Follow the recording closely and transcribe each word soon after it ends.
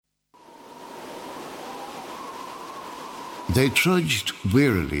They trudged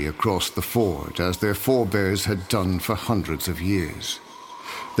wearily across the ford as their forebears had done for hundreds of years.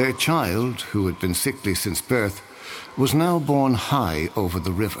 Their child, who had been sickly since birth, was now borne high over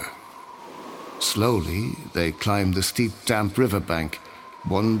the river. Slowly, they climbed the steep, damp riverbank,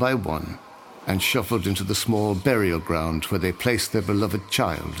 one by one, and shuffled into the small burial ground where they placed their beloved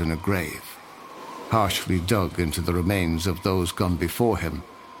child in a grave, partially dug into the remains of those gone before him,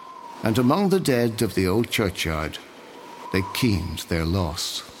 and among the dead of the old churchyard, they keened their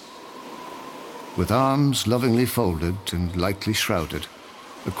loss. With arms lovingly folded and lightly shrouded,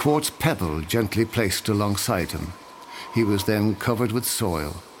 a quartz pebble gently placed alongside him, he was then covered with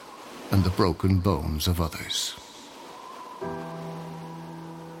soil and the broken bones of others.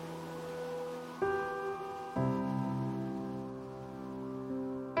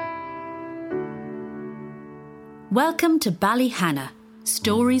 Welcome to Ballyhanna,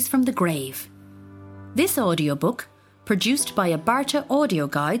 Stories from the Grave. This audiobook, produced by Abarta Audio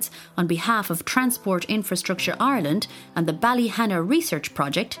Guides on behalf of Transport Infrastructure Ireland and the Ballyhanna Research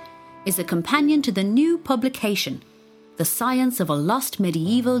Project, is a companion to the new publication, The Science of a Lost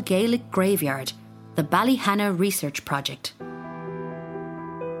Medieval Gaelic Graveyard, the Ballyhanna Research Project.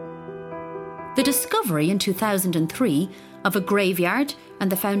 The discovery in 2003 of a graveyard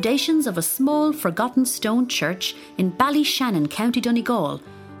and the foundations of a small forgotten stone church in Ballyshannon, County Donegal,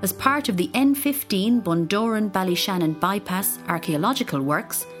 as part of the N15 Bundoran-Ballyshannon bypass archaeological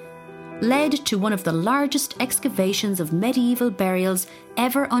works, led to one of the largest excavations of medieval burials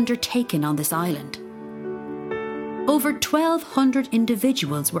ever undertaken on this island. Over 1,200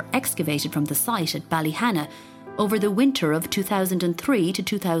 individuals were excavated from the site at Ballyhanna over the winter of 2003 to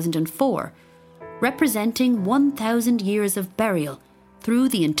 2004, representing 1,000 years of burial through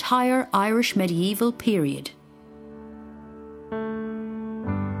the entire Irish medieval period.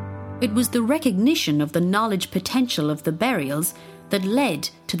 It was the recognition of the knowledge potential of the burials that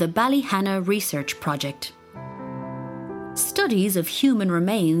led to the Ballyhanna Research Project. Studies of human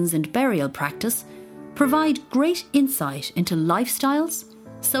remains and burial practice provide great insight into lifestyles,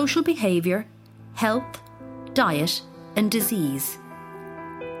 social behaviour, health, diet and disease.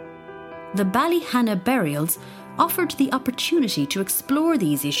 The Ballyhanna burials offered the opportunity to explore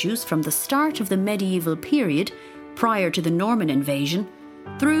these issues from the start of the medieval period, prior to the Norman invasion,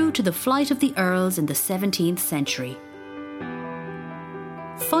 through to the flight of the Earls in the 17th century.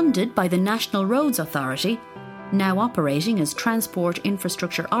 Funded by the National Roads Authority, now operating as Transport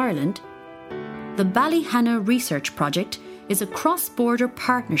Infrastructure Ireland, the Ballyhanna Research Project is a cross-border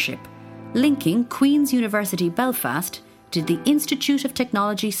partnership linking Queen's University Belfast to the Institute of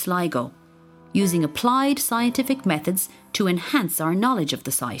Technology Sligo, using applied scientific methods to enhance our knowledge of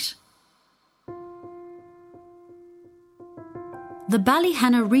the site. The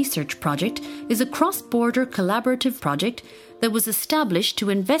Ballyhanna Research Project is a cross-border collaborative project that was established to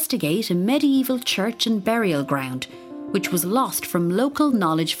investigate a medieval church and burial ground, which was lost from local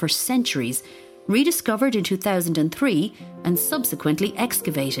knowledge for centuries, rediscovered in 2003 and subsequently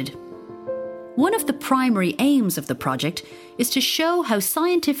excavated. One of the primary aims of the project is to show how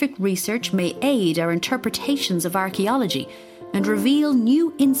scientific research may aid our interpretations of archaeology and reveal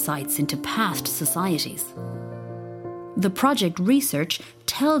new insights into past societies. The project research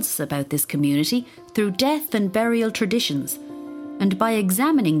tells us about this community through death and burial traditions, and by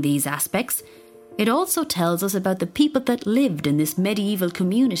examining these aspects, it also tells us about the people that lived in this medieval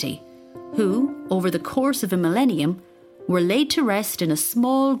community, who, over the course of a millennium, were laid to rest in a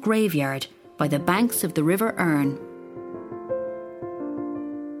small graveyard by the banks of the River Erne.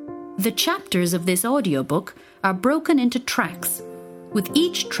 The chapters of this audiobook are broken into tracks, with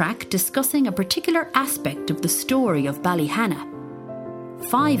each track discussing a particular aspect of the story of Ballyhanna.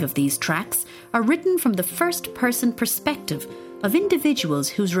 5 of these tracks are written from the first-person perspective of individuals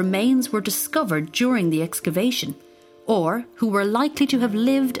whose remains were discovered during the excavation, or who were likely to have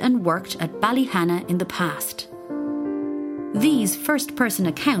lived and worked at Ballyhanna in the past. These first-person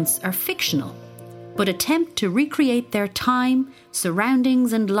accounts are fictional, but attempt to recreate their time,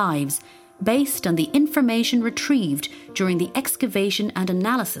 surroundings and lives based on the information retrieved during the excavation and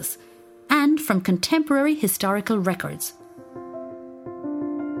analysis, and from contemporary historical records.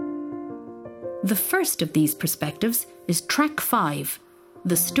 The first of these perspectives is Track 5,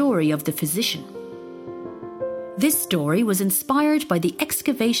 The Story of the Physician. This story was inspired by the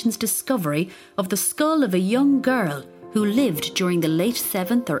excavation's discovery of the skull of a young girl who lived during the late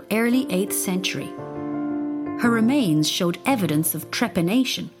 7th or early 8th century. Her remains showed evidence of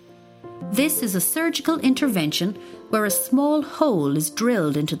trepanation. This is a surgical intervention where a small hole is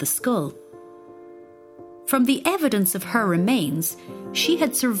drilled into the skull. From the evidence of her remains, she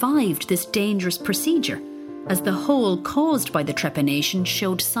had survived this dangerous procedure as the hole caused by the trepanation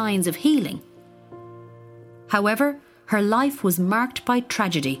showed signs of healing. However, her life was marked by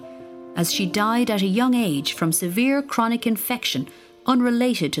tragedy, as she died at a young age from severe chronic infection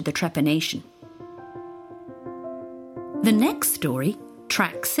unrelated to the trepanation. The next story,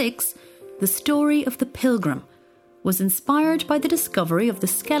 Track 6, The Story of the Pilgrim, was inspired by the discovery of the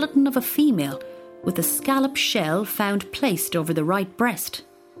skeleton of a female with a scallop shell found placed over the right breast.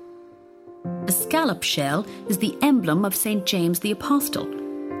 A scallop shell is the emblem of St. James the Apostle,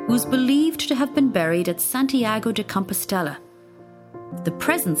 who is believed to have been buried at Santiago de Compostela. The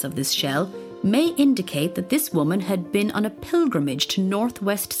presence of this shell may indicate that this woman had been on a pilgrimage to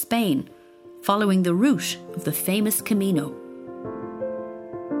northwest Spain, following the route of the famous Camino.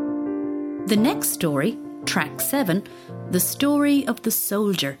 The next story, Track 7, The Story of the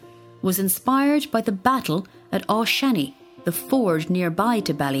Soldier, was inspired by the battle at Aushany, the ford nearby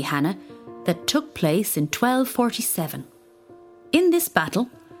to Ballyhanna, that took place in 1247. In this battle,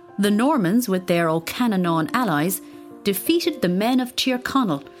 the Normans, with their O'Cananon allies, defeated the men of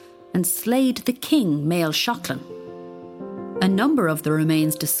Tyrconnell and slayed the king, Mael Shocklin. A number of the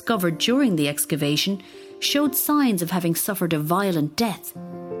remains discovered during the excavation showed signs of having suffered a violent death,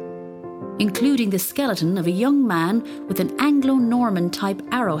 including the skeleton of a young man with an Anglo-Norman type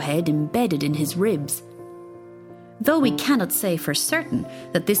arrowhead embedded in his ribs. Though we cannot say for certain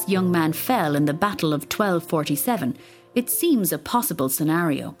that this young man fell in the Battle of 1247, it seems a possible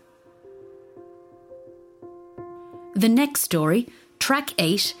scenario. The next story, Track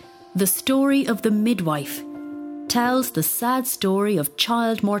 8, The Story of the Midwife, tells the sad story of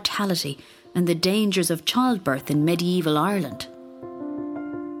child mortality and the dangers of childbirth in medieval Ireland.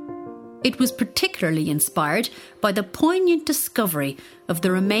 It was particularly inspired by the poignant discovery of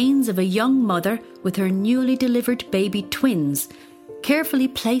the remains of a young mother with her newly delivered baby twins, carefully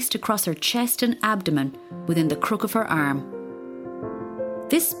placed across her chest and abdomen within the crook of her arm.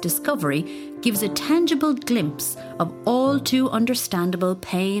 This discovery gives a tangible glimpse of all too understandable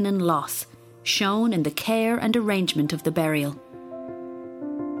pain and loss shown in the care and arrangement of the burial.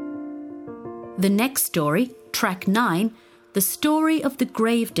 The next story, Track 9, The Story of the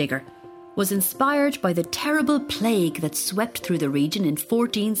Gravedigger, was inspired by the terrible plague that swept through the region in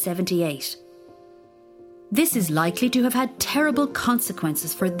 1478. This is likely to have had terrible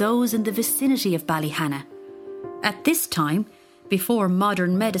consequences for those in the vicinity of Ballyhanna. At this time, before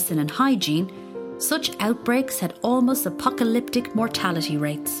modern medicine and hygiene, such outbreaks had almost apocalyptic mortality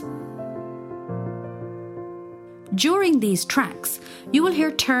rates. During these tracks, you will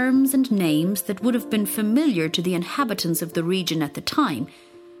hear terms and names that would have been familiar to the inhabitants of the region at the time,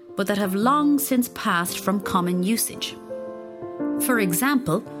 but that have long since passed from common usage. For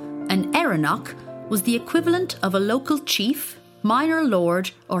example, an Erenach was the equivalent of a local chief, minor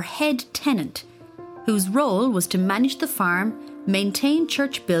lord, or head tenant, whose role was to manage the farm, maintain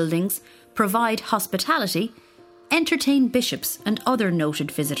church buildings, provide hospitality, entertain bishops and other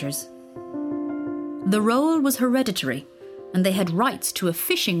noted visitors. The role was hereditary, and they had rights to a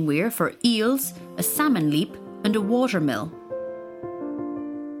fishing weir for eels, a salmon leap, and a watermill.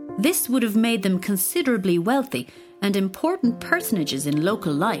 This would have made them considerably wealthy and important personages in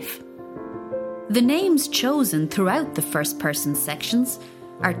local life. The names chosen throughout the first-person sections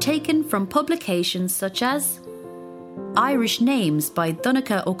are taken from publications such as Irish Names by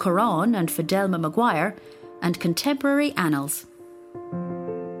Donncha O'Corran and Fidelma Maguire and Contemporary Annals.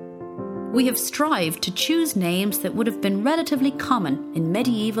 We have strived to choose names that would have been relatively common in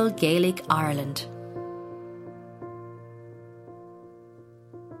medieval Gaelic Ireland.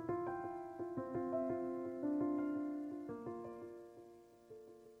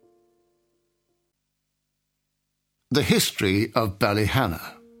 The history of Ballyhanna.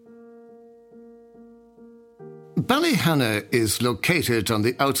 Ballyhanna is located on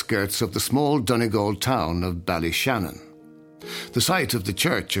the outskirts of the small Donegal town of Ballyshannon. The site of the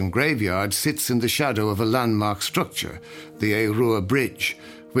church and graveyard sits in the shadow of a landmark structure, the Aerua Bridge,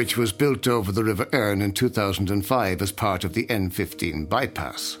 which was built over the River Erne in 2005 as part of the N15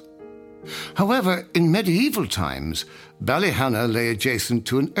 bypass. However, in medieval times, Ballyhanna lay adjacent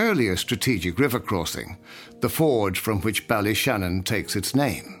to an earlier strategic river crossing, the ford from which Ballyshannon takes its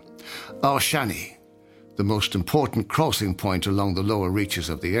name, Aushany, the most important crossing point along the lower reaches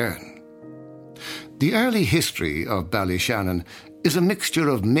of the Erne. The early history of Ballyshannon is a mixture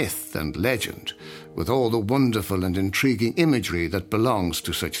of myth and legend, with all the wonderful and intriguing imagery that belongs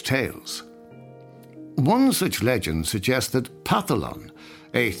to such tales. One such legend suggests that Pathalon,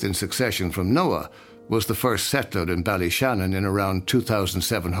 eighth in succession from Noah, was the first settler in Ballyshannon in around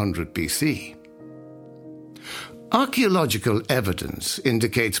 2700 BC. Archaeological evidence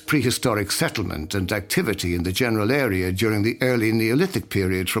indicates prehistoric settlement and activity in the general area during the early Neolithic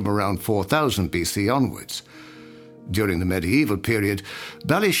period from around 4000 BC onwards. During the medieval period,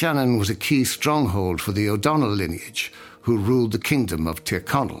 Ballyshannon was a key stronghold for the O'Donnell lineage, who ruled the kingdom of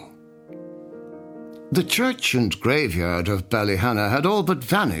Tyrconnell. The church and graveyard of Ballyhanna had all but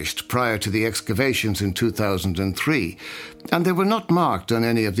vanished prior to the excavations in 2003, and they were not marked on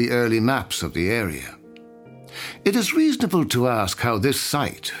any of the early maps of the area. It is reasonable to ask how this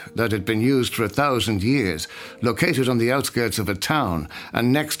site, that had been used for 1,000 years, located on the outskirts of a town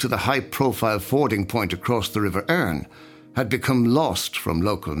and next to the high-profile fording point across the River Erne, had become lost from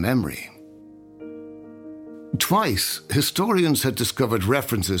local memory. Twice, historians had discovered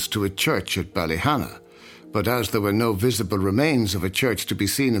references to a church at Ballyhanna, but as there were no visible remains of a church to be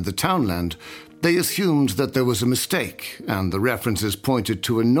seen in the townland, they assumed that there was a mistake, and the references pointed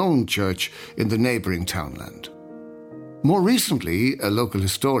to a known church in the neighbouring townland. More recently, a local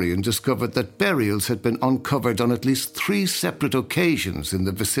historian discovered that burials had been uncovered on at least 3 separate occasions in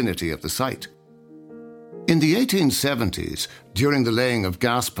the vicinity of the site. In the 1870s, during the laying of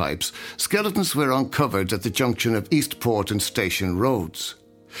gas pipes, skeletons were uncovered at the junction of Eastport and Station Roads.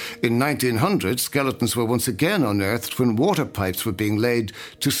 In 1900, skeletons were once again unearthed when water pipes were being laid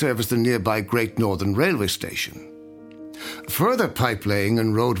to service the nearby Great Northern Railway Station. Further pipe laying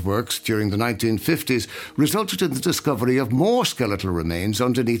and road works during the 1950s resulted in the discovery of more skeletal remains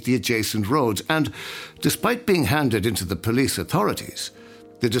underneath the adjacent roads, and, despite being handed into the police authorities,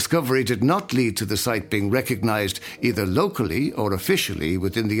 the discovery did not lead to the site being recognised either locally or officially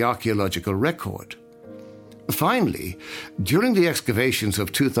within the archaeological record. Finally, during the excavations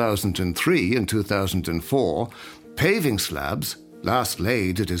of 2003 and 2004, paving slabs, last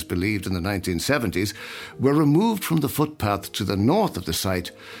laid, it is believed, in the 1970s, were removed from the footpath to the north of the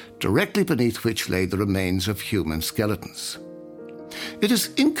site, directly beneath which lay the remains of human skeletons. It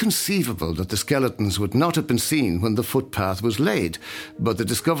is inconceivable that the skeletons would not have been seen when the footpath was laid, but the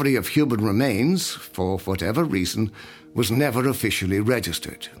discovery of human remains, for whatever reason, was never officially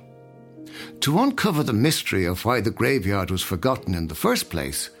registered. To uncover the mystery of why the graveyard was forgotten in the first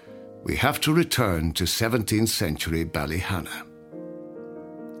place, we have to return to 17th century Ballyhanna.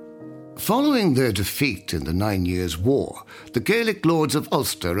 Following their defeat in the 9 Years' War, the Gaelic lords of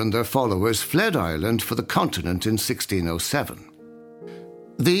Ulster and their followers fled Ireland for the continent in 1607.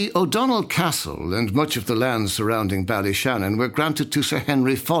 The O'Donnell Castle and much of the land surrounding Ballyshannon were granted to Sir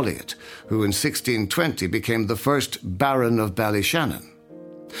Henry Folliot, who in 1620 became the first Baron of Ballyshannon.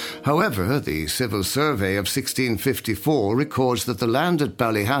 However, the Civil Survey of 1654 records that the land at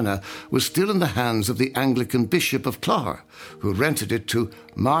Ballyhanna was still in the hands of the Anglican Bishop of Clogher, who rented it to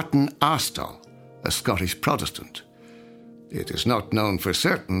Martin Arstall, a Scottish Protestant. It is not known for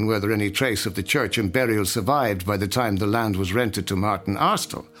certain whether any trace of the church and burial survived by the time the land was rented to Martin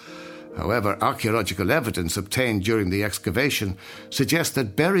Arstall. However, archaeological evidence obtained during the excavation suggests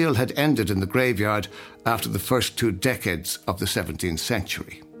that burial had ended in the graveyard after the first 2 decades of the 17th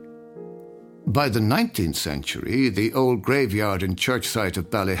century. By the 19th century, the old graveyard and church site of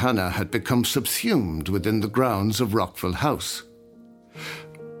Ballyhanna had become subsumed within the grounds of Rockville House.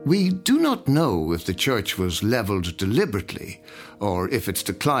 We do not know if the church was levelled deliberately or if its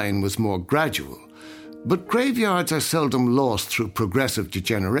decline was more gradual, but graveyards are seldom lost through progressive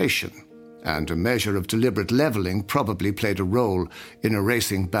degeneration, and a measure of deliberate levelling probably played a role in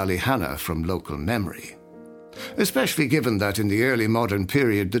erasing Ballyhanna from local memory. Especially given that in the early modern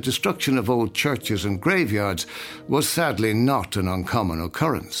period the destruction of old churches and graveyards was sadly not an uncommon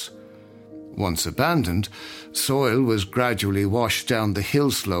occurrence. Once abandoned, soil was gradually washed down the hill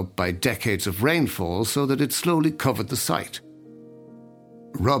slope by decades of rainfall so that it slowly covered the site.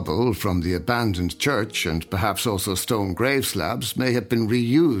 Rubble from the abandoned church and perhaps also stone grave slabs may have been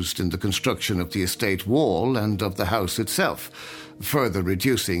reused in the construction of the estate wall and of the house itself, further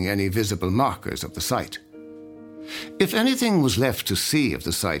reducing any visible markers of the site. If anything was left to see of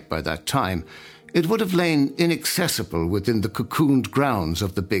the site by that time, it would have lain inaccessible within the cocooned grounds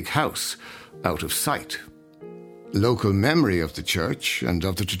of the big house, out of sight. Local memory of the church and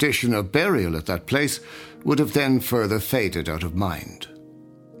of the tradition of burial at that place would have then further faded out of mind.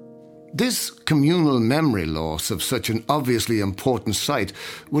 This communal memory loss of such an obviously important site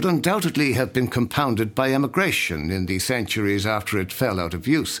would undoubtedly have been compounded by emigration in the centuries after it fell out of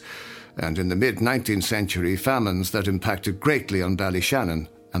use, and in the mid-19th century famines that impacted greatly on Ballyshannon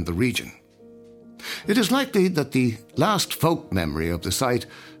and the region. It is likely that the last folk memory of the site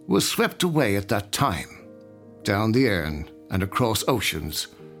was swept away at that time, down the Erne and across oceans,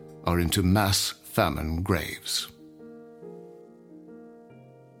 or into mass famine graves.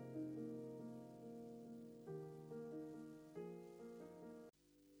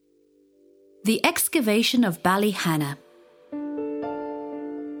 The excavation of Ballyhanna.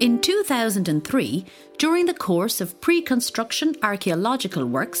 In 2003, during the course of pre-construction archaeological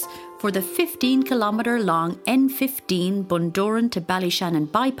works for the 15-kilometre-long N15 Bundoran to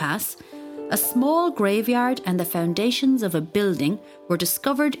Ballyshannon bypass, a small graveyard and the foundations of a building were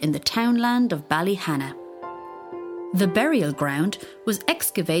discovered in the townland of Ballyhanna. The burial ground was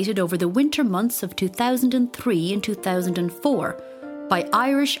excavated over the winter months of 2003 and 2004 by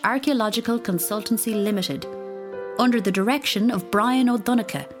Irish Archaeological Consultancy Limited, under the direction of Brian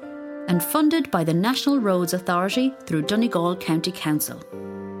O'Donoghue, and funded by the National Roads Authority through Donegal County Council.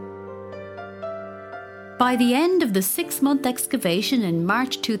 By the end of the 6-month excavation in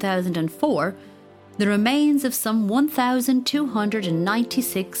March 2004, the remains of some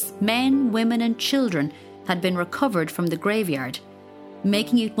 1,296 men, women and children had been recovered from the graveyard,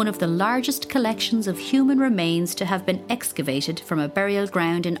 making it one of the largest collections of human remains to have been excavated from a burial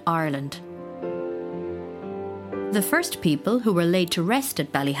ground in Ireland. The first people who were laid to rest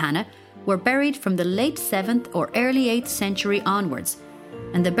at Ballyhanna were buried from the late 7th or early 8th century onwards,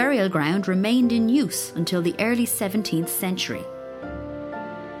 and the burial ground remained in use until the early 17th century.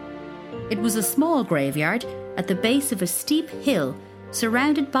 It was a small graveyard at the base of a steep hill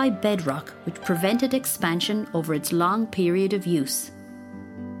surrounded by bedrock which prevented expansion over its long period of use.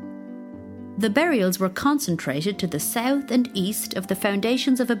 The burials were concentrated to the south and east of the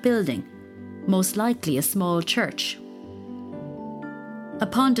foundations of a building, most likely a small church.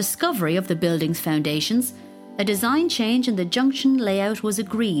 Upon discovery of the building's foundations, a design change in the junction layout was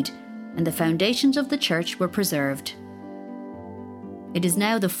agreed and the foundations of the church were preserved. It is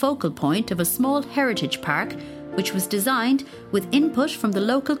now the focal point of a small heritage park which was designed with input from the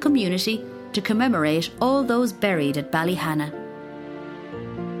local community to commemorate all those buried at Ballyhanna.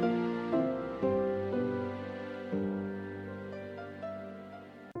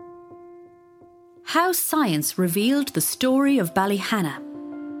 How science revealed the story of Ballyhanna.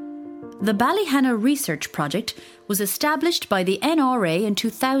 The Ballyhanna Research Project was established by the NRA in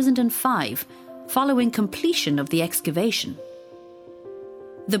 2005, following completion of the excavation.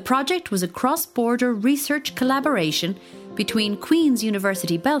 The project was a cross-border research collaboration between Queen's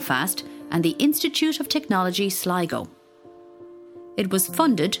University Belfast and the Institute of Technology Sligo. It was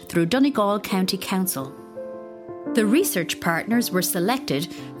funded through Donegal County Council. The research partners were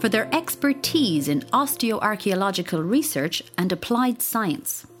selected for their expertise in osteoarchaeological research and applied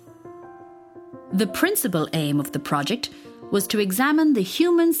science. The principal aim of the project was to examine the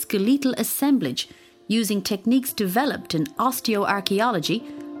human skeletal assemblage using techniques developed in osteoarchaeology,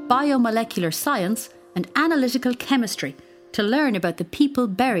 biomolecular science and analytical chemistry to learn about the people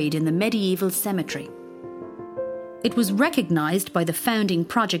buried in the medieval cemetery. It was recognised by the founding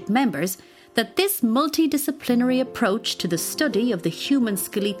project members that this multidisciplinary approach to the study of the human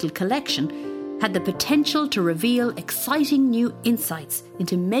skeletal collection had the potential to reveal exciting new insights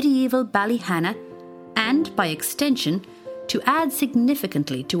into medieval Ballyhanna and, by extension, to add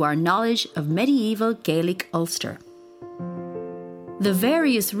significantly to our knowledge of medieval Gaelic Ulster. The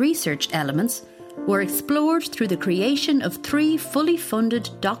various research elements were explored through the creation of 3 fully funded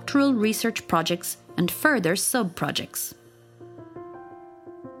doctoral research projects and further sub-projects.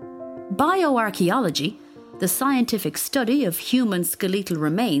 Bioarchaeology, the scientific study of human skeletal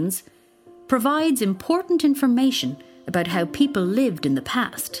remains, provides important information about how people lived in the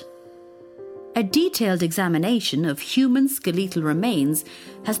past. A detailed examination of human skeletal remains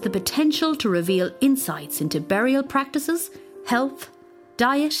has the potential to reveal insights into burial practices, health,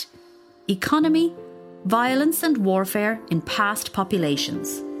 diet, economy, violence and warfare in past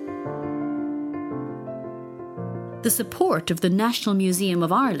populations. The support of the National Museum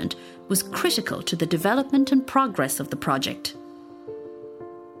of Ireland was critical to the development and progress of the project.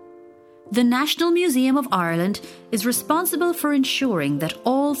 The National Museum of Ireland is responsible for ensuring that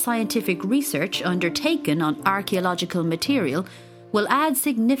all scientific research undertaken on archaeological material will add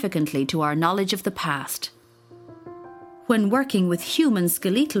significantly to our knowledge of the past. When working with human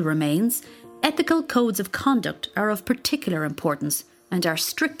skeletal remains, ethical codes of conduct are of particular importance and are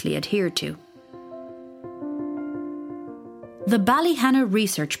strictly adhered to. The Ballyhanna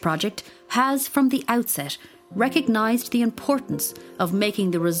Research Project has, from the outset, recognised the importance of making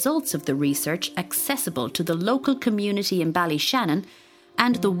the results of the research accessible to the local community in Ballyshannon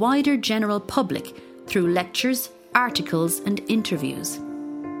and the wider general public through lectures, articles and interviews.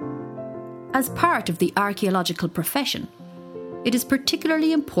 As part of the archaeological profession, it is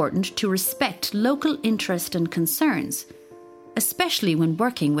particularly important to respect local interest and concerns, especially when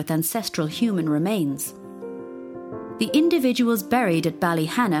working with ancestral human remains. The individuals buried at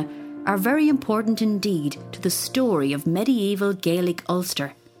Ballyhanna are very important indeed to the story of medieval Gaelic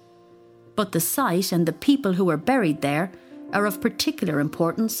Ulster. but the site and the people who are buried there are of particular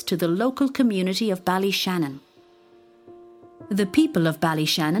importance to the local community of Ballyshannon. The people of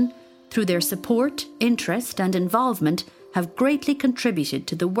Ballyshannon, through their support, interest and involvement, have greatly contributed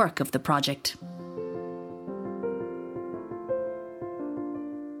to the work of the project.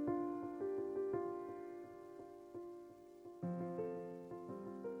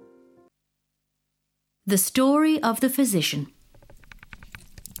 The story of the physician.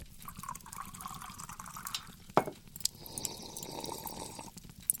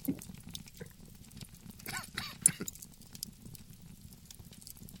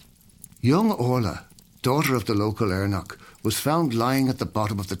 Young Orla, daughter of the local Ernach, was found lying at the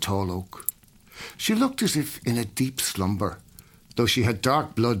bottom of the tall oak. She looked as if in a deep slumber, though she had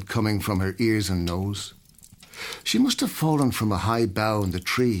dark blood coming from her ears and nose. She must have fallen from a high bough in the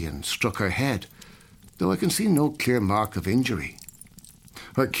tree and struck her head, though I can see no clear mark of injury.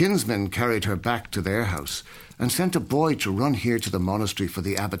 Her kinsmen carried her back to their house and sent a boy to run here to the monastery for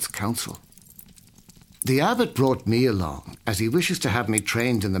the abbot's counsel. The abbot brought me along, as he wishes to have me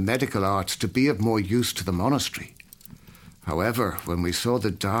trained in the medical arts to be of more use to the monastery. However, when we saw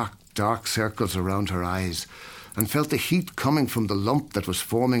the dark circles around her eyes and felt the heat coming from the lump that was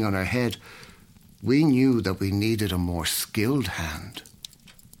forming on her head, we knew that we needed a more skilled hand.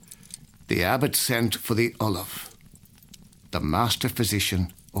 The abbot sent for the Ullagh, the master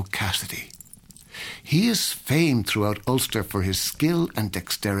physician O'Cassidy. He is famed throughout Ulster for his skill and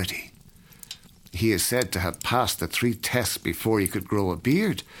dexterity. He is said to have passed the 3 tests before he could grow a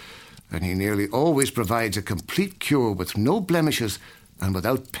beard, and he nearly always provides a complete cure with no blemishes and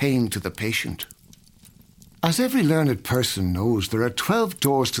without pain to the patient. As every learned person knows, there are 12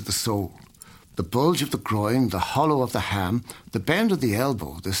 doors to the soul: the bulge of the groin, the hollow of the ham, the bend of the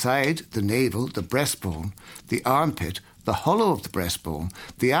elbow, the side, the navel, the breastbone, the armpit, the hollow of the breastbone,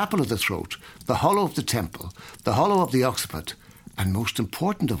 the apple of the throat, the hollow of the temple, the hollow of the occiput, and most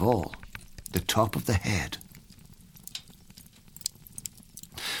important of all, the top of the head.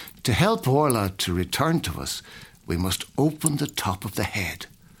 To help Orla to return to us, we must open the top of the head,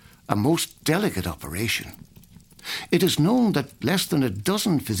 a most delicate operation. It is known that less than a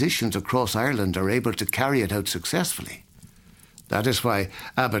dozen physicians across Ireland are able to carry it out successfully. That is why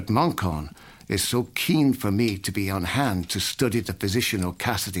Abbot Moncon is so keen for me to be on hand to study the physician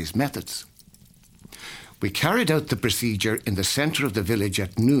O'Cassidy's methods. We carried out the procedure in the centre of the village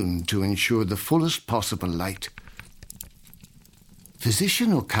at noon to ensure the fullest possible light.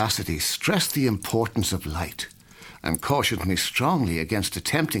 Physician O'Cassidy stressed the importance of light and cautioned me strongly against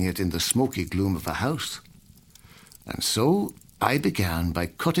attempting it in the smoky gloom of a house. And so I began by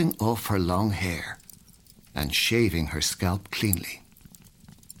cutting off her long hair and shaving her scalp cleanly.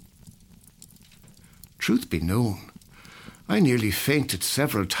 Truth be known, I nearly fainted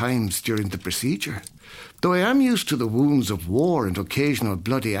several times during the procedure. Though I am used to the wounds of war and occasional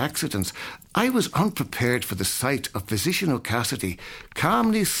bloody accidents, I was unprepared for the sight of Physician O'Cassidy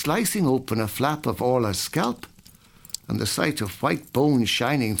calmly slicing open a flap of Orla's scalp and the sight of white bones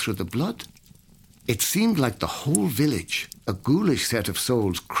shining through the blood. It seemed like the whole village, a ghoulish set of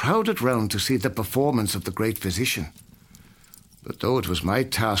souls, crowded round to see the performance of the great physician. But though it was my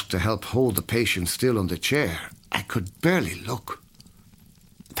task to help hold the patient still on the chair, I could barely look.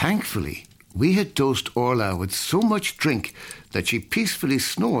 Thankfully, we had dosed Orla with so much drink that she peacefully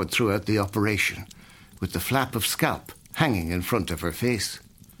snored throughout the operation, with the flap of scalp hanging in front of her face.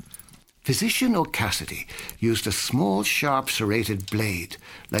 Physician O'Cassidy used a small, sharp, serrated blade,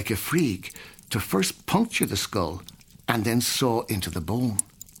 like a freak, to first puncture the skull and then saw into the bone.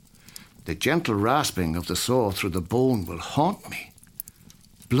 The gentle rasping of the saw through the bone will haunt me.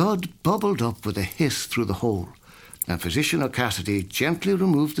 Blood bubbled up with a hiss through the hole, and Physician O'Cassidy gently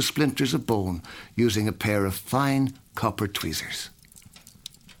removed the splinters of bone using a pair of fine copper tweezers.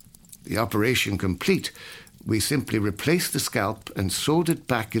 The operation complete, we simply replaced the scalp and sewed it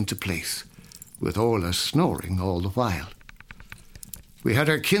back into place, with Orla snoring all the while. We had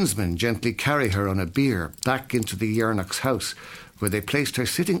our kinsmen gently carry her on a bier back into the Ernach's house, where they placed her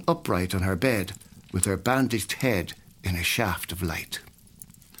sitting upright on her bed, with her bandaged head in a shaft of light.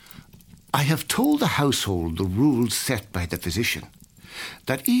 I have told the household the rules set by the physician,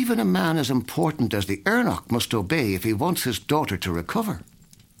 that even a man as important as the Ernach must obey if he wants his daughter to recover.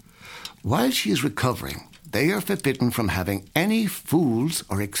 While she is recovering, they are forbidden from having any fools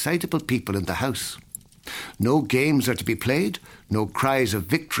or excitable people in the house. No games are to be played, no cries of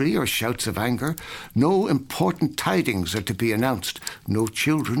victory or shouts of anger, no important tidings are to be announced, no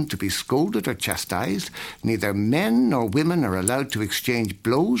children to be scolded or chastised, neither men nor women are allowed to exchange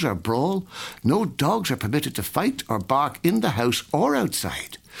blows or brawl, no dogs are permitted to fight or bark in the house or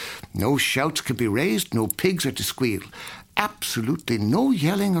outside, No shouts can be raised, no pigs are to squeal. Absolutely no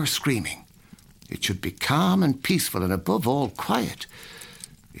yelling or screaming. It should be calm and peaceful and above all quiet.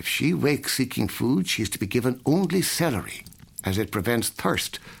 If she wakes seeking food, she is to be given only celery, as it prevents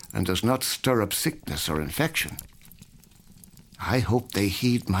thirst and does not stir up sickness or infection. I hope they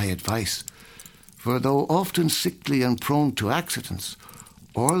heed my advice, for though often sickly and prone to accidents,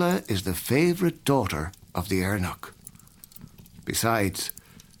 Orla is the favourite daughter of the Ernach. Besides,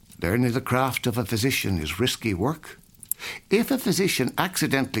 learning the craft of a physician is risky work. If a physician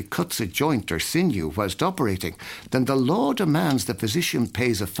accidentally cuts a joint or sinew whilst operating, then the law demands the physician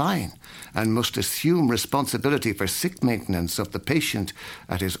pays a fine and must assume responsibility for sick maintenance of the patient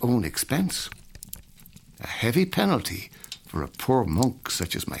at his own expense. A heavy penalty for a poor monk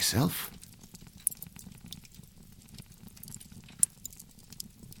such as myself.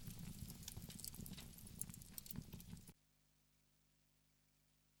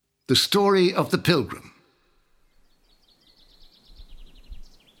 The Story of the Pilgrim.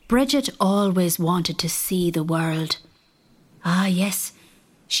 Bridget always wanted to see the world. Ah, yes,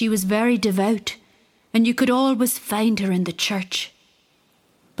 she was very devout, and you could always find her in the church.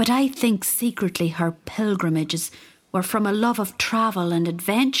 But I think secretly her pilgrimages were from a love of travel and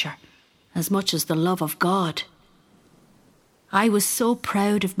adventure, as much as the love of God. I was so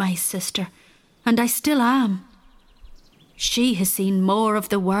proud of my sister, and I still am. She has seen more of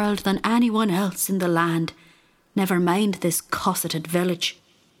the world than anyone else in the land, never mind this cosseted village.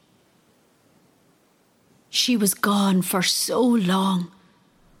 She was gone for so long,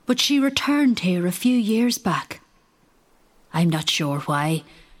 but she returned here a few years back. I'm not sure why,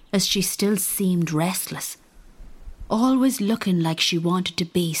 as she still seemed restless, always looking like she wanted to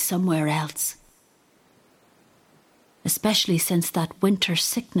be somewhere else. Especially since that winter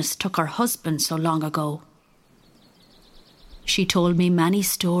sickness took her husband so long ago. She told me many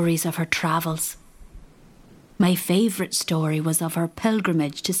stories of her travels. My favourite story was of her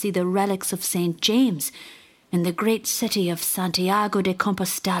pilgrimage to see the relics of St. James in the great city of Santiago de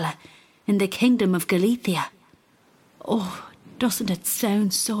Compostela in the kingdom of Galicia. Oh, doesn't it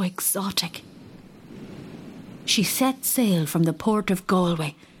sound so exotic? She set sail from the port of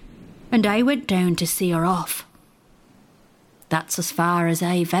Galway, and I went down to see her off. That's as far as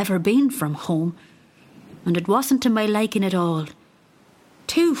I've ever been from home, and it wasn't to my liking at all.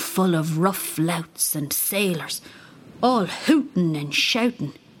 Too full of rough louts and sailors, all hooting and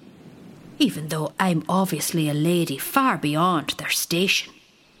shouting, even though I'm obviously a lady far beyond their station.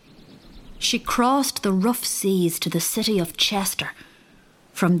 She crossed the rough seas to the city of Chester.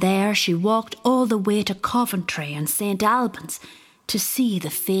 From there she walked all the way to Coventry and St. Albans to see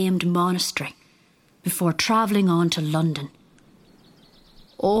the famed monastery, before travelling on to London.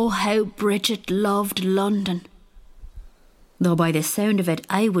 Oh, how Bridget loved London. Though by the sound of it,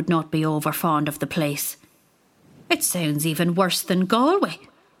 I would not be over fond of the place. It sounds even worse than Galway,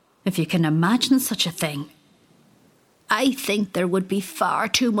 if you can imagine such a thing. I think there would be far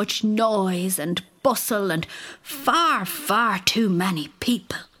too much noise and bustle and far, far too many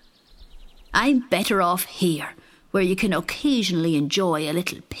people. I'm better off here, where you can occasionally enjoy a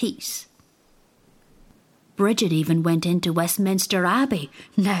little peace. Bridget even went into Westminster Abbey.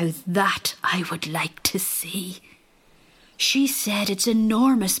 Now that I would like to see. She said it's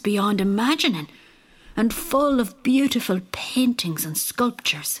enormous beyond imagining, and full of beautiful paintings and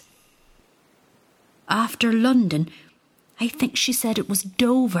sculptures. After London, I think she said it was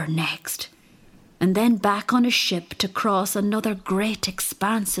Dover next, and then back on a ship to cross another great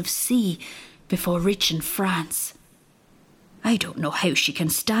expanse of sea before reaching France. I don't know how she can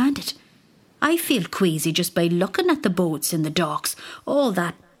stand it. I feel queasy just by looking at the boats in the docks, all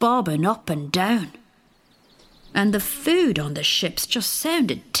that bobbing up and down. And the food on the ships just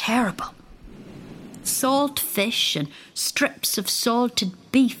sounded terrible. Salt fish and strips of salted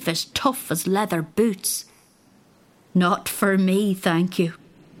beef as tough as leather boots. Not for me, thank you.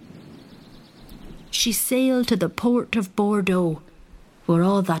 She sailed to the port of Bordeaux, where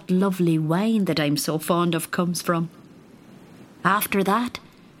all that lovely wine that I'm so fond of comes from. After that,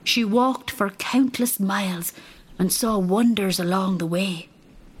 she walked for countless miles and saw wonders along the way.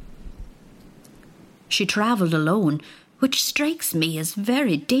 She travelled alone, which strikes me as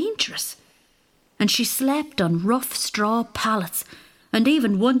very dangerous. And she slept on rough straw pallets, and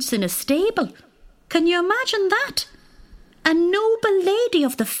even once in a stable. Can you imagine that? A noble lady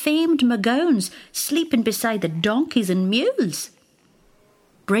of the famed McGowns sleeping beside the donkeys and mules.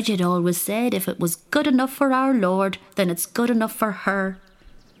 Bridget always said if it was good enough for our Lord, then it's good enough for her.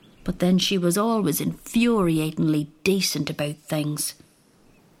 But then she was always infuriatingly decent about things.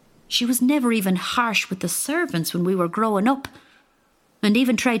 She was never even harsh with the servants when we were growing up. and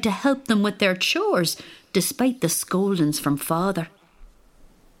even tried to help them with their chores, despite the scoldings from father.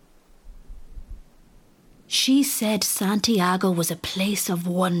 She said Santiago was a place of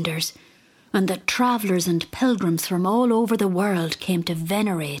wonders, and that travellers and pilgrims from all over the world came to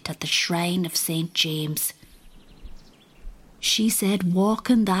venerate at the shrine of St. James. She said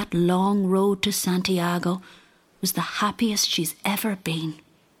walking that long road to Santiago was the happiest she's ever been.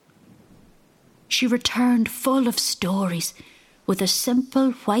 She returned full of stories, with a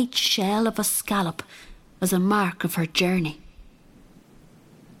simple white shell of a scallop as a mark of her journey.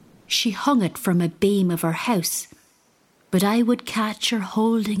 She hung it from a beam of her house, but I would catch her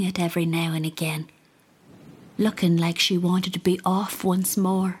holding it every now and again, looking like she wanted to be off once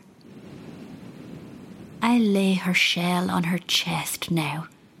more. I lay her shell on her chest now,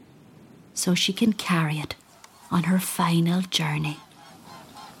 so she can carry it on her final journey.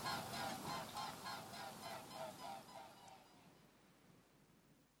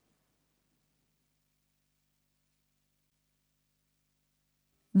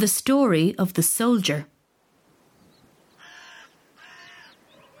 The Story of the Soldier.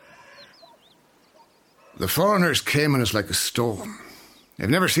 The foreigners came on us like a storm. I've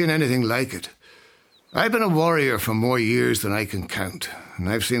never seen anything like it. I've been a warrior for more years than I can count, and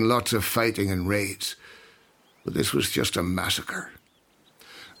I've seen lots of fighting and raids. But this was just a massacre.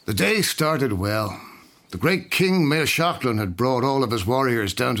 The day started well. The great King Maelsechlainn had brought all of his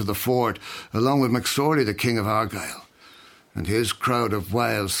warriors down to the ford, along with MacSorley, the King of Argyll, and his crowd of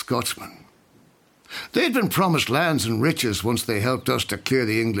wild Scotsmen. They'd been promised lands and riches once they helped us to clear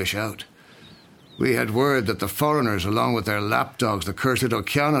the English out. We had word that the foreigners, along with their lapdogs, the cursed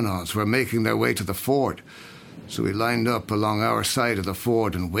O'Kiananons, were making their way to the ford, so we lined up along our side of the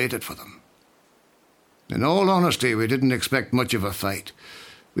ford and waited for them. In all honesty, we didn't expect much of a fight.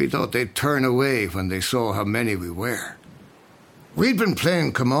 We thought they'd turn away when they saw how many we were. We'd been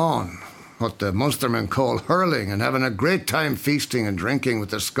playing come on, what the Munstermen call hurling, and having a great time feasting and drinking with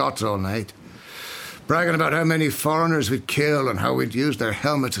the Scots all night, bragging about how many foreigners we'd kill and how we'd use their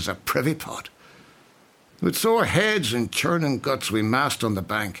helmets as a privy pot. With sore heads and churning guts, we massed on the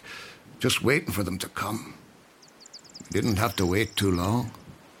bank, just waiting for them to come. We didn't have to wait too long.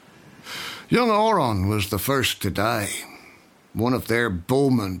 Young Oron was the first to die. One of their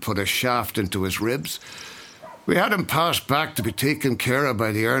bowmen put a shaft into his ribs. We had him passed back to be taken care of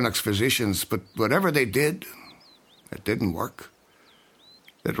by the Ernach's physicians, but whatever they did, it didn't work.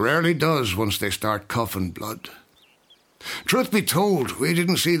 It rarely does once they start coughing blood. Truth be told, we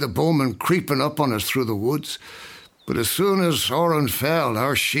didn't see the bowmen creeping up on us through the woods, but as soon as Oron fell,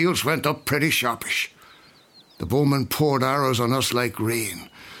 our shields went up pretty sharpish. The bowmen poured arrows on us like rain.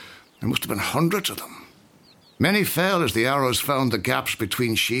 There must have been hundreds of them. Many fell as the arrows found the gaps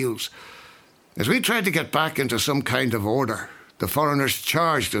between shields. As we tried to get back into some kind of order, the foreigners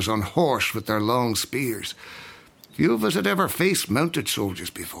charged us on horse with their long spears. Few of us had ever faced mounted soldiers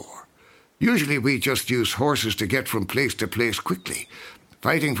before. Usually we just use horses to get from place to place quickly.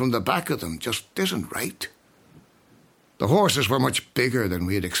 Fighting from the back of them just isn't right. The horses were much bigger than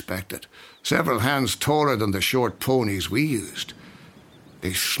we had expected, several hands taller than the short ponies we used.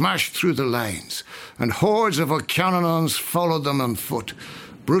 They smashed through the lines, and hordes of O'Kiananons followed them on foot,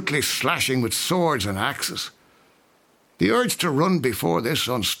 brutally slashing with swords and axes. The urge to run before this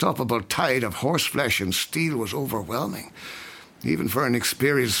unstoppable tide of horseflesh and steel was overwhelming, even for an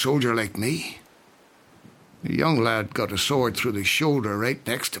experienced soldier like me. A young lad got a sword through the shoulder right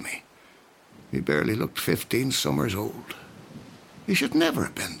next to me. He barely looked 15 summers old. He should never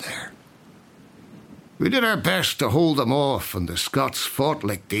have been there. We did our best to hold them off, and the Scots fought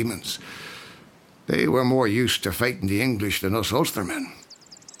like demons. They were more used to fighting the English than us Ulstermen.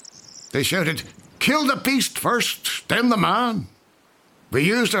 They shouted, "Kill the beast first, then the man." We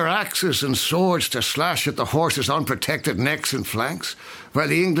used our axes and swords to slash at the horses' unprotected necks and flanks, while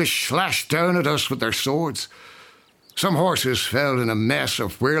the English slashed down at us with their swords. Some horses fell in a mess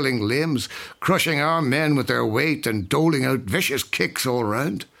of whirling limbs, crushing our men with their weight and doling out vicious kicks all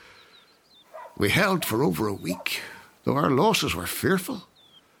round. We held for over a week, though our losses were fearful.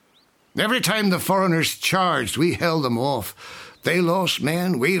 Every time the foreigners charged, we held them off. They lost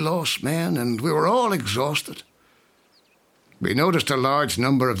men, we lost men, and we were all exhausted. We noticed a large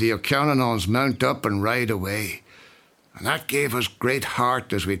number of the O'Kiananons mount up and ride away, and that gave us great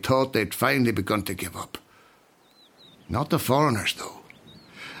heart as we thought they'd finally begun to give up. Not the foreigners, though.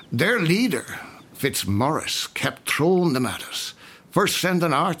 Their leader, Fitzmaurice, kept throwing them at us, first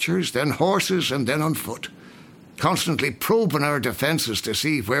sending archers, then horses, and then on foot, constantly probing our defences to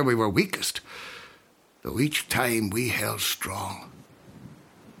see where we were weakest, though each time we held strong.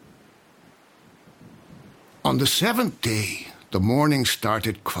 On the 7th day, the morning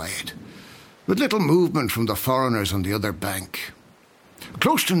started quiet, with little movement from the foreigners on the other bank.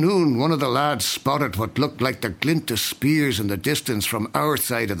 Close to noon, one of the lads spotted what looked like the glint of spears in the distance from our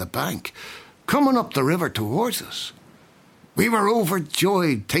side of the bank, coming up the river towards us. We were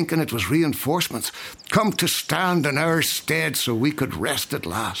overjoyed, thinking it was reinforcements, come to stand in our stead so we could rest at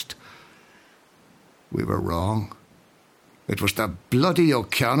last. We were wrong. It was the bloody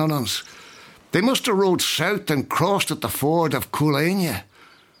O'Cannonans. They must have rode south and crossed at the ford of Coolania.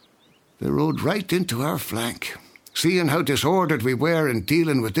 They rode right into our flank. Seeing how disordered we were in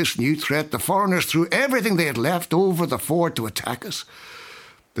dealing with this new threat, the foreigners threw everything they had left over the ford to attack us.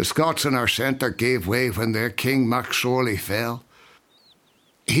 The Scots in our centre gave way when their king Mac Sorley fell.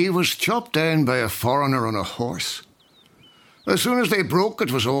 He was chopped down by a foreigner on a horse. As soon as they broke,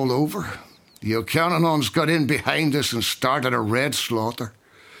 it was all over. The O'Cannonans got in behind us and started a red slaughter.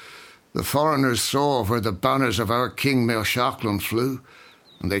 The foreigners saw where the banners of our King Maelchachlin flew,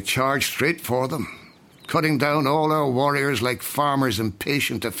 and they charged straight for them, cutting down all our warriors like farmers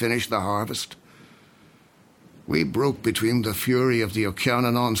impatient to finish the harvest. We broke between the fury of the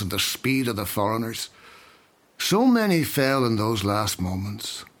O'Cannonans and the speed of the foreigners. So many fell in those last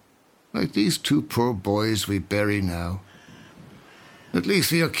moments, like these two poor boys we bury now. At least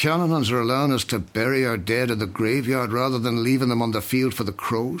the O'Cannonans are allowing us to bury our dead in the graveyard rather than leaving them on the field for the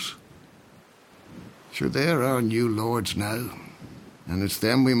crows. Sure, they're our new lords now, and it's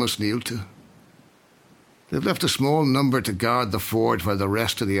them we must kneel to. They've left a small number to guard the ford while the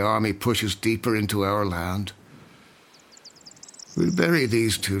rest of the army pushes deeper into our land. We'll bury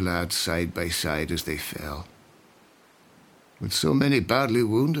these two lads side by side as they fell. With so many badly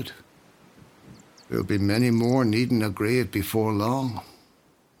wounded, there'll be many more needing a grave before long.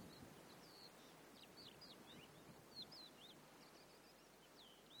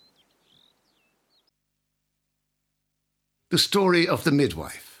 The story of the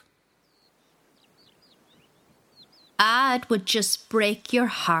midwife. It would just break your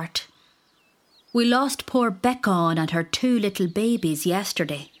heart. We lost poor Beckon and her two little babies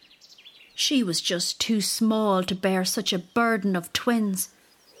yesterday. She was just too small to bear such a burden of twins.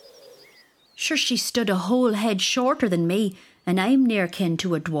 Sure, she stood a whole head shorter than me, and I'm near kin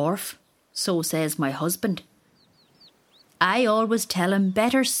to a dwarf, so says my husband. I always tell him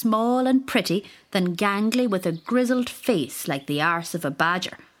better small and pretty than gangly with a grizzled face like the arse of a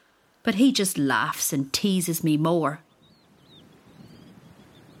badger, but he just laughs and teases me more.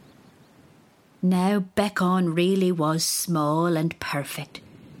 Now Beckon really was small and perfect.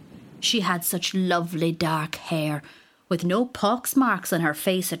 She had such lovely dark hair, with no pox marks on her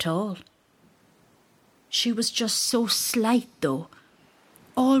face at all. She was just so slight though,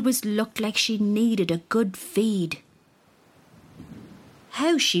 always looked like she needed a good feed.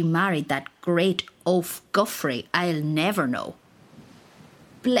 How she married that great oaf Guthrie, I'll never know.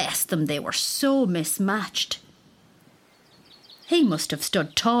 Bless them, they were so mismatched. He must have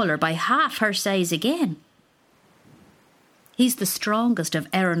stood taller by half her size again. He's the strongest of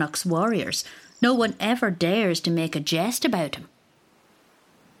Erenoc's warriors. No one ever dares to make a jest about him.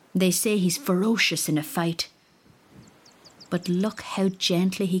 They say he's ferocious in a fight. But look how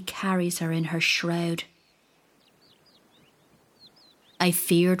gently he carries her in her shroud. I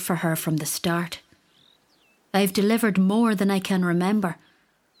feared for her from the start. I've delivered more than I can remember,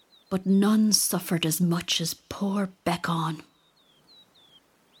 but none suffered as much as poor Beckon.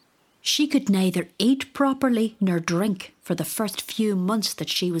 She could neither eat properly nor drink for the first few months that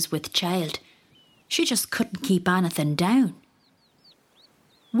she was with child. She just couldn't keep anything down.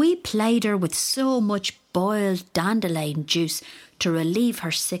 We plied her with so much boiled dandelion juice to relieve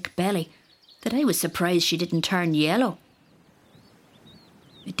her sick belly that I was surprised she didn't turn yellow.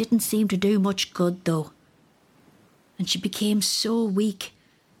 It didn't seem to do much good though, and she became so weak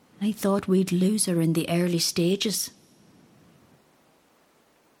I thought we'd lose her in the early stages.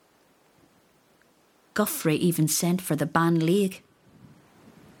 Guthrie even sent for the Ban League,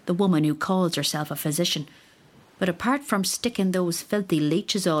 the woman who calls herself a physician, but apart from sticking those filthy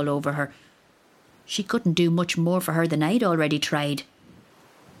leeches all over her, she couldn't do much more for her than I'd already tried.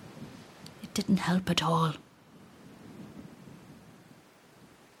 It didn't help at all.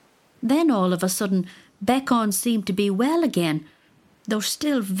 Then all of a sudden, Beckon seemed to be well again, though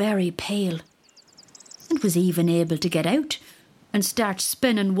still very pale, and was even able to get out and start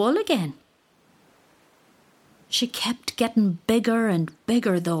spinning wool again. She kept getting bigger and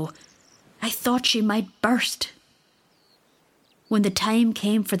bigger though. I thought she might burst. When the time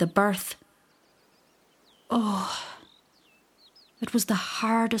came for the birth, it was the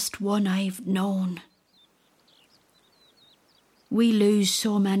hardest one I've known. We lose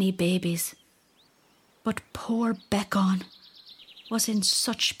so many babies, but poor Beckon, was in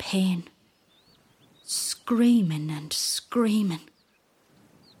such pain, screaming and screaming.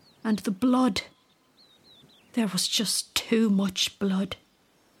 And the blood, there was just too much blood.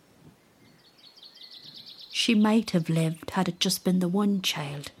 She might have lived had it just been the one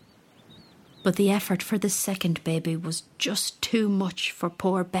child, but the effort for the second baby was just too much for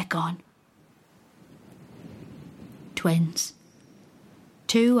poor Beckon. Twins.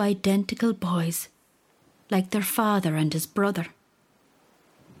 2 identical boys, like their father and his brother.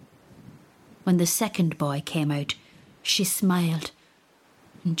 When the second boy came out, she smiled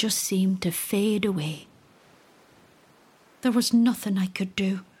and just seemed to fade away. There was nothing I could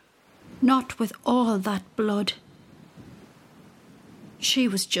do, not with all that blood. She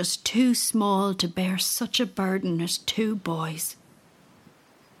was just too small to bear such a burden as 2 boys.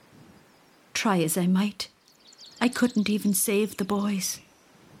 Try as I might, I couldn't even save the boys.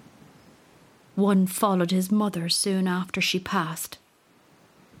 One followed his mother soon after she passed.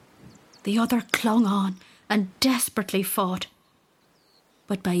 The other clung on and desperately fought,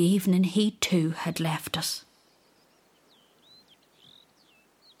 but by evening he too had left us.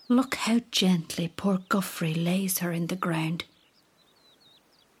 Look how gently poor Guthrie lays her in the ground.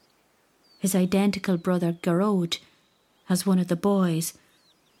 His identical brother Gearóid has one of the boys,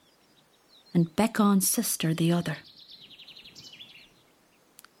 and Beccon's sister the other.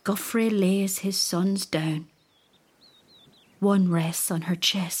 Guthrie lays his sons down. One rests on her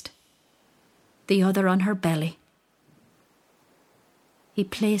chest, the other on her belly. He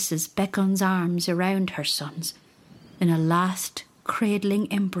places Beccon's arms around her sons in a last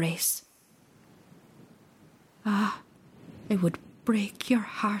cradling embrace. Ah, it would break your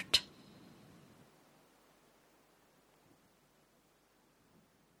heart.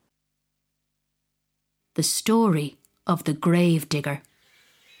 The story of the Gravedigger.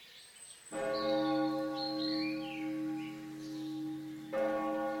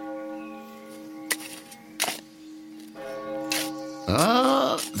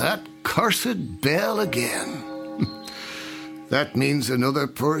 Ah, that cursed bell again. That means another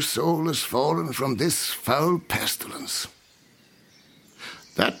poor soul has fallen from this foul pestilence.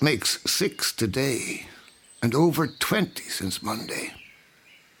 That makes 6 today, and over 20 since Monday.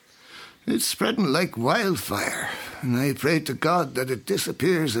 It's spreading like wildfire, and I pray to God that it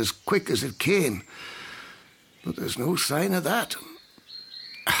disappears as quick as it came. But there's no sign of that.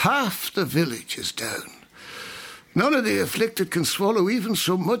 Half the village is down. None of the afflicted can swallow even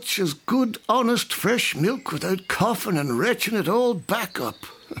so much as good, honest, fresh milk without coughing and retching it all back up.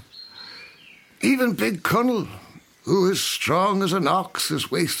 Even Big Connell, who is strong as an ox,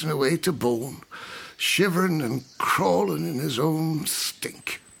 is wasting away to bone, shivering and crawling in his own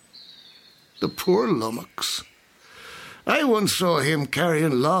stink. The poor lummocks. I once saw him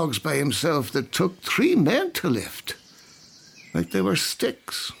carrying logs by himself that took 3 men to lift, like they were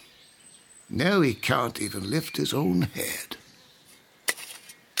sticks. Now he can't even lift his own head.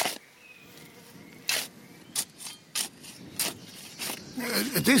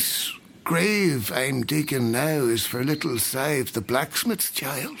 This grave I'm digging now is for little Sive, the blacksmith's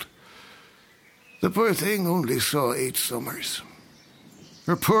child. The poor thing only saw 8 summers.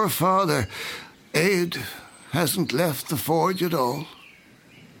 Her poor father, Aed, hasn't left the forge at all.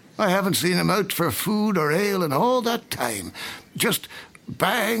 I haven't seen him out for food or ale in all that time. Just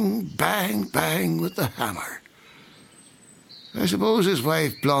bang, bang, bang with the hammer. I suppose his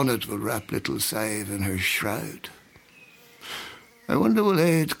wife Blonnet will wrap little Sive in her shroud. I wonder will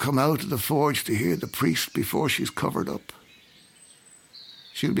Aed come out of the forge to hear the priest before she's covered up.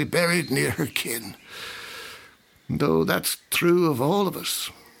 She'll be buried near her kin, though that's true of all of us.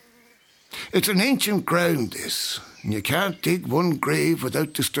 It's an ancient ground, this, and you can't dig one grave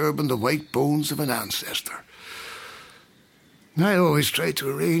without disturbing the white bones of an ancestor. I always try to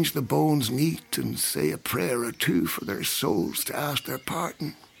arrange the bones neat and say a prayer or 2 for their souls to ask their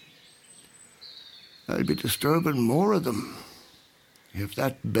pardon. I'll be disturbing more of them if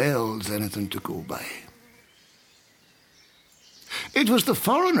that bell's anything to go by. It was the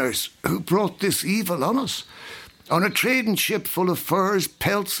foreigners who brought this evil on us, on a trading ship full of furs,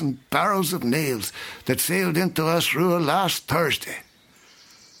 pelts and barrels of nails that sailed into Asrua last Thursday.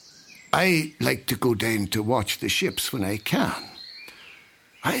 I like to go down to watch the ships when I can.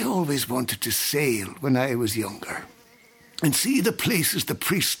 I always wanted to sail when I was younger and see the places the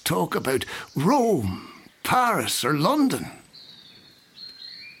priests talk about, Rome, Paris or London.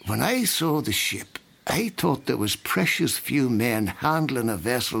 When I saw the ship, I thought there was precious few men handling a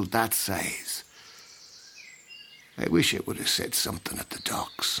vessel that size. I wish I would have said something at the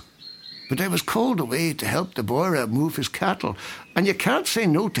docks. But I was called away to help the Boira move his cattle, and you can't say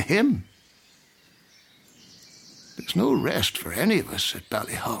no to him. There's no rest for any of us at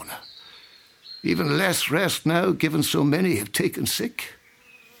Ballyhona. Even less rest now, given so many have taken sick.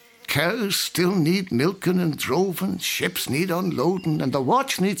 Cows still need milking and droving, ships need unloading, and the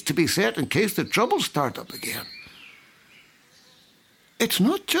watch needs to be set in case the troubles start up again. It's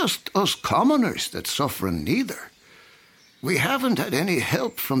not just us commoners that's suffering neither. We haven't had any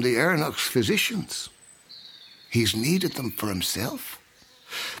help from the Ernoc's physicians. He's needed them for himself.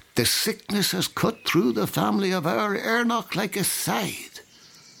 The sickness has cut through the family of our Ernoch like a scythe.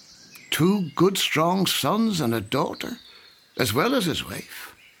 2 good strong sons and a daughter, as well as his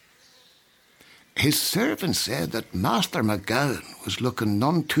wife. His servant said that Master McGowan was looking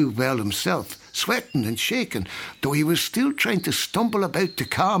none too well himself, sweating and shaking, though he was still trying to stumble about to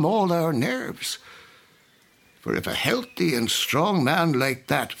calm all our nerves. For if a healthy and strong man like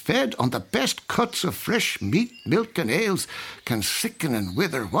that, fed on the best cuts of fresh meat, milk and ales, can sicken and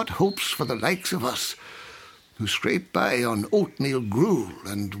wither, what hopes for the likes of us, who scrape by on oatmeal gruel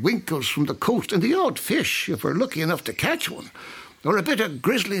and winkles from the coast and the odd fish, if we're lucky enough to catch one, or a bit of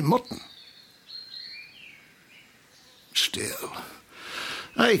grizzly mutton. Still,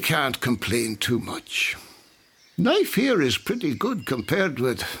 I can't complain too much. Life here is pretty good compared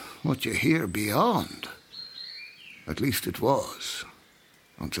with what you hear beyond. At least it was,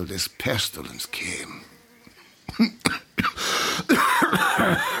 until this pestilence came.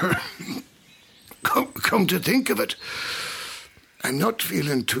 Come to think of it, I'm not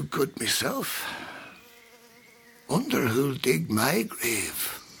feeling too good myself. Wonder who'll dig my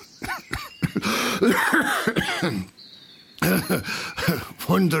grave.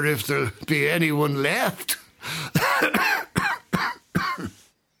 Wonder if there'll be anyone left.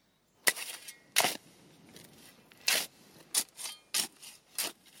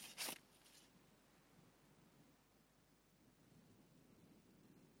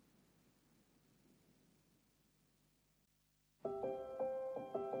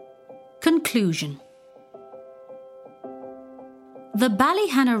 Conclusion. The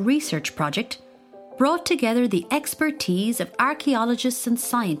Ballyhana Research Project brought together the expertise of archaeologists and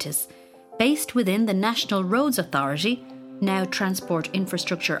scientists based within the National Roads Authority, now Transport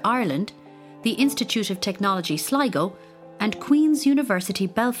Infrastructure Ireland, the Institute of Technology Sligo and Queen's University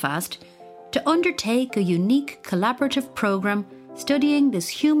Belfast to undertake a unique collaborative programme studying this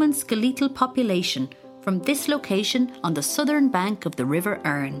human skeletal population from this location on the southern bank of the River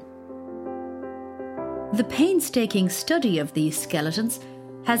Erne. The painstaking study of these skeletons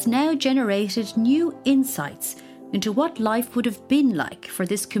has now generated new insights into what life would have been like for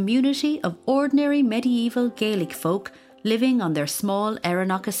this community of ordinary medieval Gaelic folk living on their small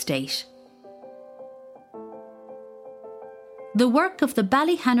Erinoch estate. The work of the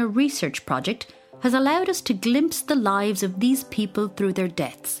Ballyhana Research Project has allowed us to glimpse the lives of these people through their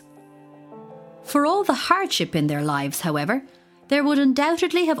deaths. For all the hardship in their lives, however, there would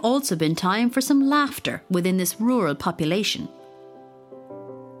undoubtedly have also been time for some laughter within this rural population.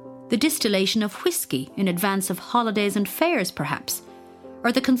 The distillation of whisky in advance of holidays and fairs, perhaps,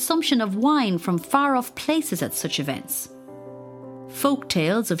 or the consumption of wine from far-off places at such events. Folk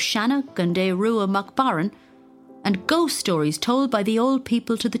tales of Shannock and Rua Macbarran, and ghost stories told by the old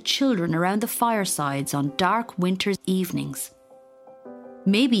people to the children around the firesides on dark winter's evenings.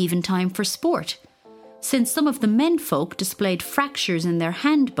 Maybe even time for sport, since some of the menfolk displayed fractures in their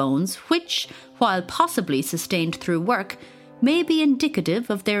hand bones which, while possibly sustained through work, may be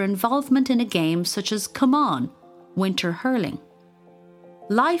indicative of their involvement in a game such as Come On, winter hurling.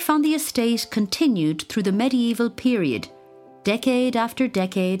 Life on the estate continued through the medieval period, decade after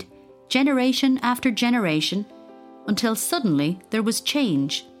decade, generation after generation, until suddenly there was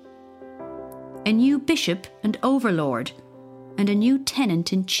change. A new bishop and overlord, and a new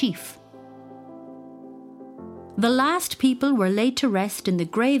tenant-in-chief. The last people were laid to rest in the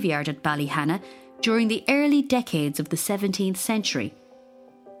graveyard at Ballyhana during the early decades of the 17th century.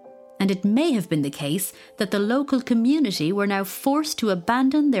 And it may have been the case that the local community were now forced to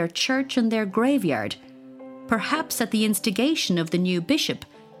abandon their church and their graveyard, perhaps at the instigation of the new bishop,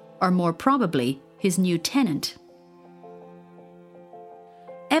 or more probably his new tenant.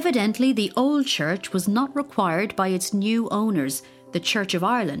 Evidently, the old church was not required by its new owners, the Church of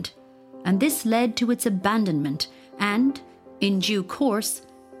Ireland, and this led to its abandonment and, in due course,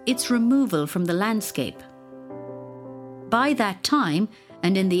 its removal from the landscape. By that time,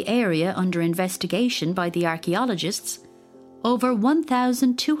 and in the area under investigation by the archaeologists, over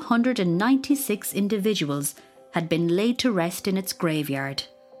 1,296 individuals had been laid to rest in its graveyard.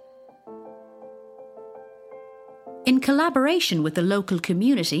 In collaboration with the local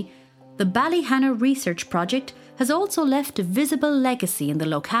community, the Ballyhana Research Project has also left a visible legacy in the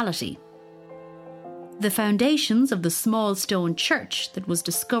locality. The foundations of the small stone church that was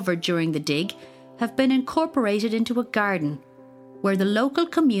discovered during the dig have been incorporated into a garden, where the local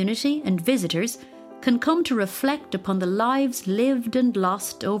community and visitors can come to reflect upon the lives lived and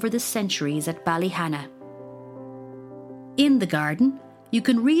lost over the centuries at Ballyhanna. In the garden, you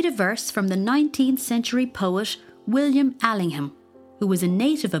can read a verse from the 19th century poet William Allingham, who was a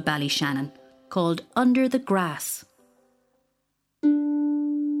native of Ballyshannon, called Under the Grass.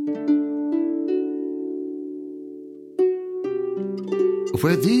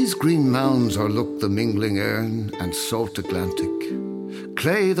 Where these green mounds o'erlook the mingling Erne and salt Atlantic,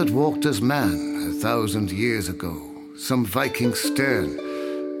 clay that walked as man 1,000 years ago, some Viking stern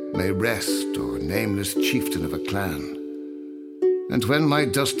may rest, or nameless chieftain of a clan. And when my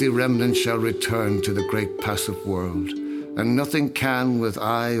dusty remnant shall return to the great passive world, and nothing can with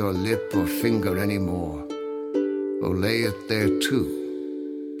eye or lip or finger any more, oh, lay it there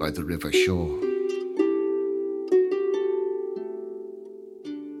too, by the river shore.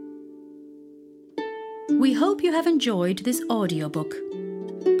 We hope you have enjoyed this audiobook.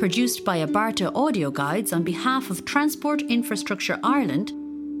 Produced by Abarta Audio Guides on behalf of Transport Infrastructure Ireland.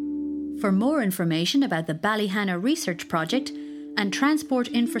 For more information about the Ballyhanna Research Project and Transport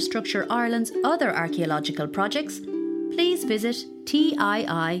Infrastructure Ireland's other archaeological projects, please visit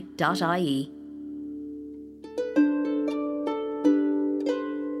tii.ie.